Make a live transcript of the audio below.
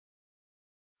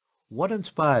What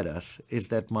inspired us is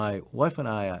that my wife and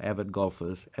I are avid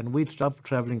golfers, and we'd stopped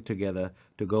traveling together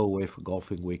to go away for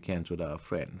golfing weekends with our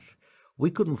friends.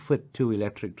 We couldn't fit two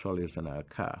electric trolleys in our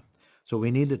car, so we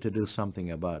needed to do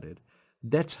something about it.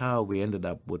 That's how we ended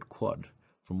up with Quad.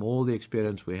 From all the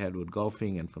experience we had with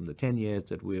golfing and from the 10 years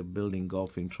that we were building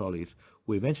golfing trolleys,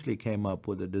 we eventually came up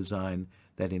with a design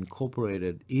that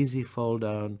incorporated easy fold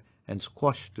down and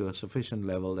squashed to a sufficient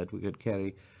level that we could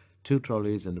carry two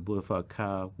trolleys in the boot of our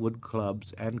car, wood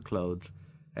clubs and clothes,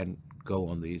 and go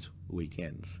on these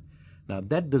weekends. Now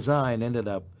that design ended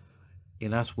up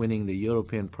in us winning the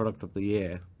European Product of the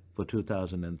Year for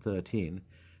 2013,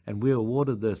 and we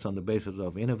awarded this on the basis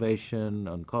of innovation,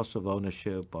 on cost of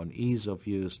ownership, on ease of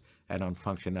use, and on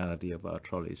functionality of our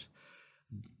trolleys.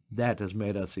 That has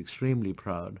made us extremely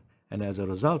proud, and as a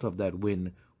result of that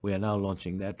win, we are now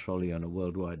launching that trolley on a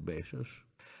worldwide basis.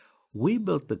 We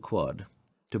built the Quad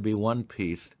to be one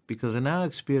piece because in our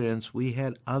experience we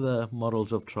had other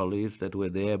models of trolleys that were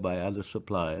there by other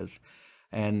suppliers,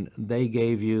 and they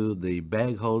gave you the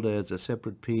bag holder as a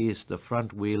separate piece, the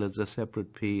front wheel as a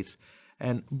separate piece,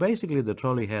 and basically the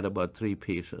trolley had about three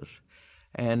pieces.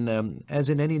 And as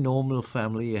in any normal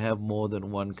family, you have more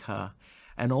than one car,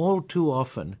 and all too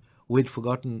often we'd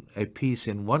forgotten a piece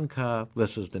in one car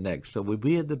versus the next. So we'd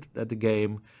be at the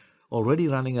game already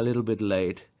running a little bit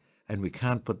late, and we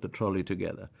can't put the trolley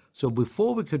together. So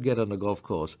before we could get on the golf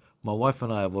course, my wife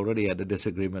and I have already had a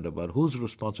disagreement about whose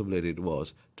responsibility it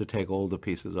was to take all the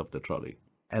pieces of the trolley.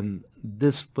 And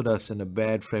this put us in a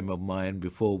bad frame of mind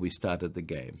before we started the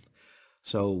game.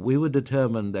 So we were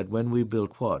determined that when we built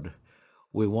Quad,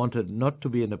 we wanted not to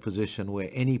be in a position where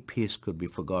any piece could be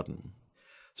forgotten.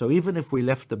 So even if we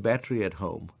left the battery at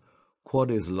home,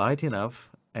 Quad is light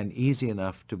enough and easy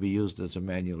enough to be used as a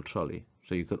manual trolley.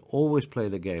 So you could always play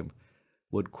the game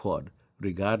with Quad,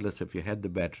 regardless if you had the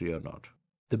battery or not.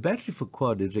 The battery for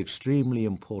Quad is extremely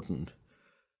important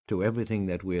to everything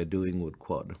that we are doing with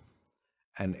Quad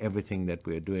and everything that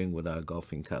we are doing with our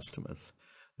golfing customers.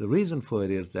 The reason for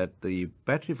it is that the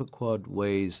battery for Quad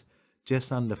weighs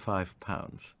just under 5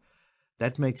 pounds.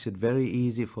 That makes it very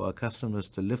easy for our customers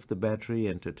to lift the battery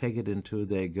and to take it into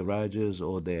their garages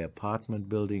or their apartment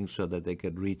buildings so that they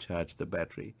can recharge the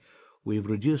battery. We've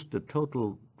reduced the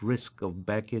total risk of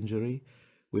back injury.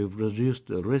 We've reduced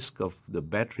the risk of the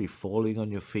battery falling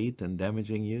on your feet and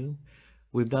damaging you.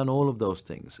 We've done all of those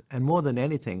things. And more than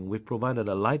anything, we've provided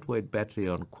a lightweight battery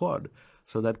on Quad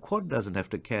so that Quad doesn't have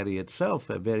to carry itself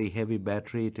a very heavy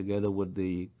battery together with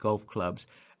the golf clubs.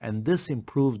 And this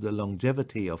improves the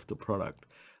longevity of the product.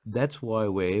 That's why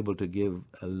we're able to give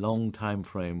a long time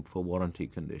frame for warranty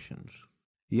conditions.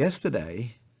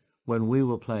 Yesterday, when we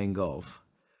were playing golf,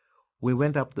 we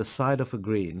went up the side of a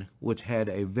green which had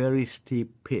a very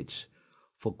steep pitch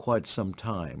for quite some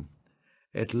time,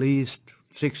 at least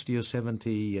 60 or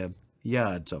 70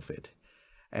 yards of it.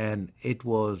 And it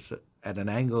was at an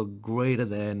angle greater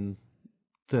than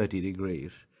 30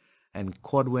 degrees. And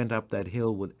Quad went up that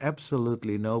hill with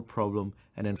absolutely no problem,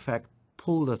 and in fact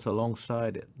pulled us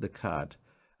alongside the cart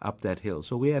up that hill.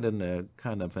 So we had a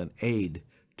kind of an aid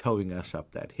towing us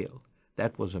up that hill.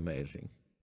 That was amazing.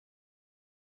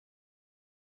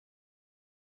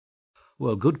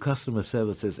 Well, good customer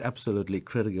service is absolutely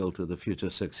critical to the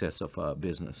future success of our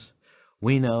business.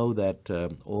 We know that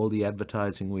all the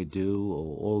advertising we do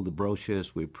or all the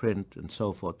brochures we print and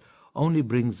so forth only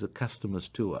brings the customers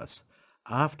to us.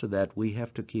 After that, we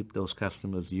have to keep those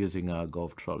customers using our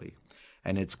golf trolley.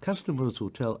 And it's customers who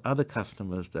tell other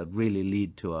customers that really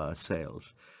lead to our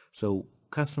sales. So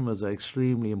customers are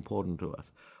extremely important to us.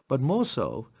 But more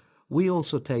so, we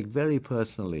also take very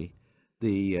personally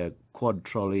the Quad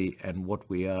trolley and what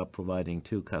we are providing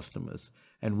to customers.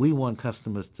 And we want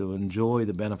customers to enjoy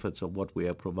the benefits of what we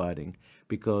are providing,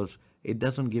 because it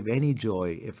doesn't give any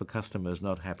joy if a customer is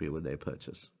not happy with their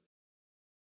purchase.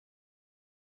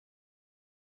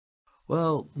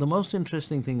 Well, the most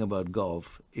interesting thing about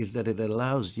golf is that it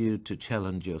allows you to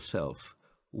challenge yourself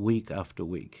week after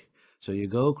week. So you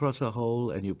go across a hole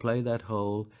and you play that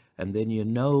hole, and then you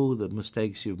know the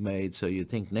mistakes you've made, so you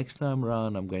think next time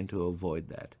around I'm going to avoid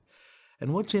that.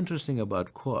 And what's interesting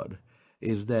about Quad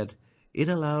is that it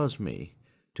allows me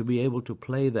to be able to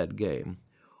play that game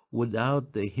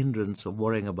without the hindrance of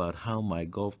worrying about how my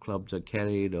golf clubs are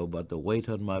carried or about the weight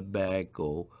on my back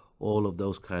or all of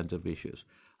those kinds of issues.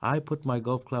 I put my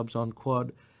golf clubs on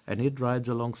Quad and it rides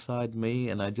alongside me,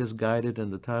 and I just guide it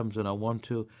in the times when I want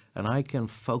to, and I can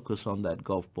focus on that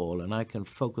golf ball and I can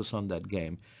focus on that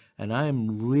game. And I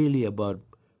am really about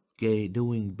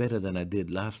doing better than I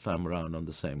did last time around on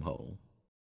the same hole.